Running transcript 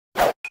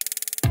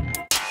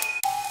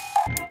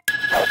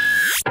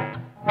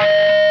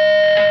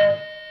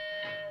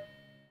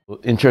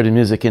Intro to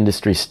Music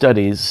Industry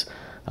Studies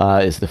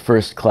is the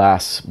first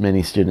class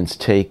many students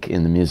take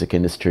in the music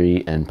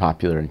industry and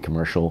popular and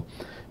commercial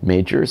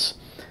majors.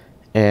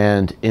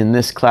 And in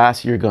this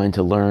class, you're going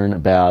to learn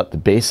about the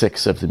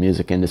basics of the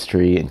music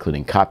industry,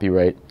 including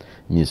copyright,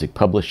 music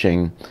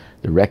publishing,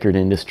 the record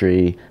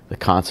industry, the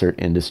concert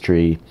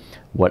industry,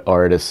 what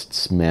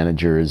artists,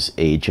 managers,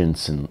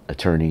 agents, and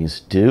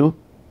attorneys do.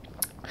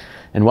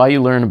 And while you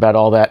learn about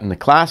all that in the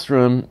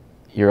classroom,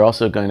 you're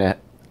also going to,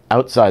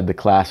 outside the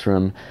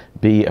classroom,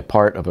 be a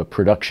part of a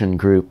production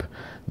group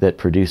that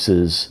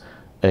produces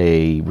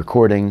a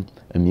recording,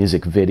 a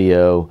music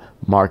video,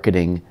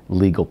 marketing,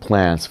 legal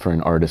plans for an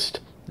artist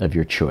of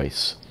your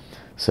choice.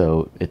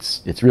 So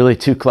it's really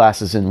two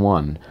classes in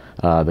one.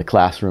 The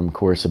classroom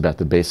course about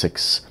the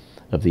basics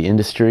of the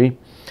industry,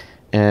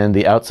 and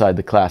the outside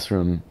the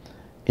classroom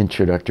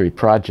introductory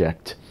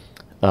project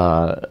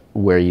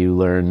where you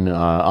learn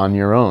on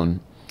your own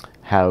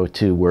how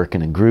to work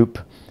in a group,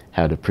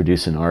 how to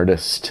produce an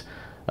artist,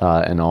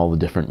 and all the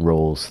different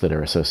roles that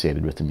are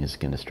associated with the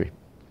music industry.